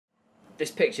This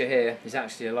picture here is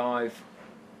actually a live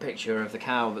picture of the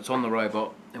cow that's on the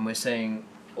robot, and we're seeing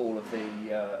all of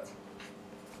the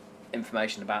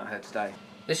information about her today.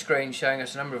 This screen's showing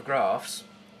us a number of graphs.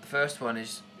 The first one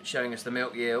is showing us the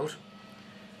milk yield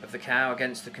of the cow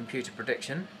against the computer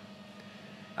prediction,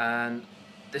 and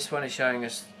this one is showing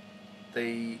us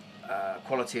the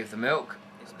quality of the milk.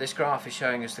 This graph is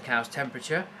showing us the cow's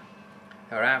temperature,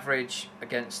 her average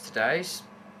against today's,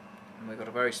 and we've got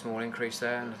a very small increase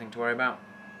there, nothing to worry about.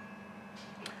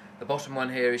 The bottom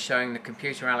one here is showing the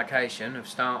computer allocation of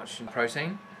starch and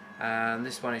protein, and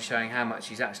this one is showing how much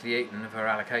she's actually eaten of her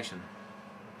allocation.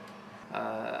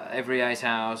 Every 8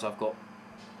 hours I've got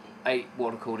 8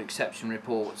 what are called exception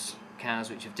reports, cows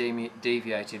which have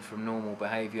deviated from normal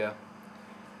behaviour,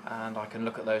 and I can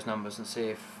look at those numbers and see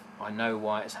if I know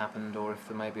why it's happened or if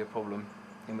there may be a problem,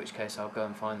 in which case I'll go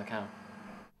and find the cow.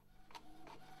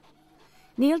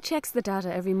 Neil checks the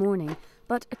data every morning,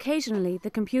 but occasionally the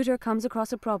computer comes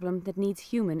across a problem that needs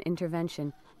human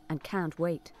intervention and can't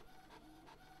wait.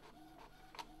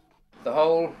 The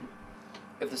whole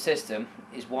of the system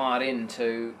is wired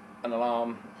into an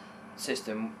alarm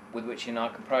system with which I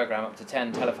can program up to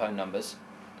 10 telephone numbers,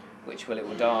 which it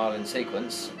will dial in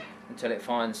sequence until it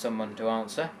finds someone to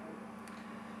answer.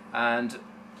 And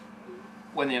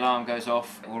when the alarm goes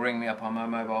off, it will ring me up on my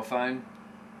mobile phone,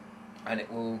 and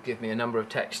it will give me a number of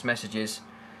text messages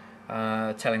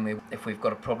telling me if we've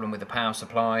got a problem with the power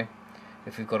supply,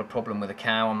 if we've got a problem with a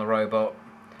cow on the robot.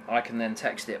 I can then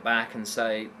text it back and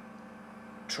say,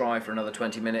 try for another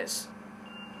 20 minutes.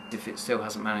 If it still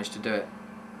hasn't managed to do it,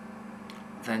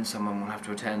 then someone will have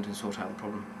to attend and sort out the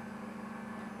problem.